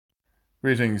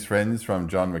Greetings, friends, from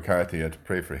John McCarthy at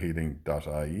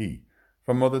prayforhealing.ie.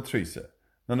 From Mother Teresa.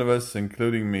 None of us,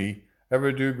 including me,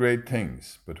 ever do great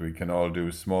things, but we can all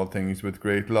do small things with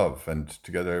great love, and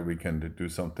together we can do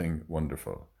something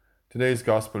wonderful. Today's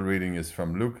Gospel reading is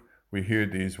from Luke. We hear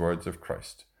these words of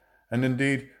Christ. And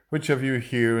indeed, which of you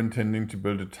here intending to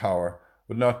build a tower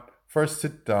would not first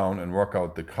sit down and work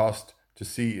out the cost to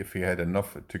see if he had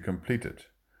enough to complete it?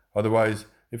 Otherwise,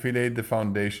 if he laid the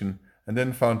foundation and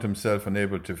then found himself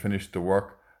unable to finish the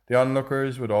work, the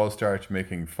onlookers would all start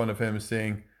making fun of him,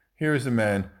 saying, "Here is a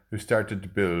man who started to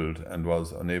build and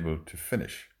was unable to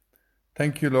finish."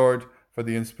 Thank you, Lord, for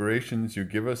the inspirations you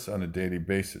give us on a daily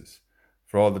basis.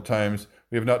 For all the times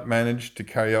we have not managed to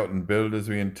carry out and build as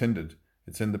we intended,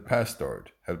 it's in the past,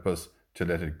 Lord. Help us to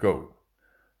let it go.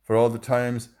 For all the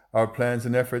times our plans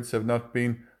and efforts have not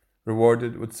been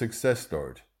rewarded with success,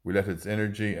 Lord, we let its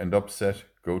energy and upset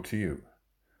go to you.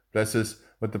 Bless us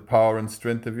with the power and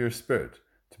strength of your Spirit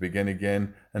to begin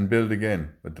again and build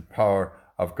again with the power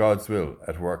of God's will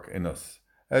at work in us,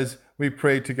 as we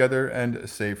pray together and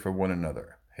say for one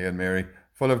another, Hail Mary,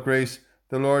 full of grace,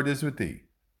 the Lord is with thee.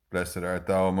 Blessed art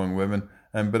thou among women,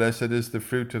 and blessed is the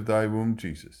fruit of thy womb,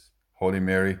 Jesus. Holy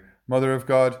Mary, Mother of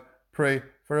God, pray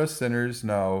for us sinners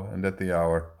now and at the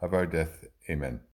hour of our death. Amen.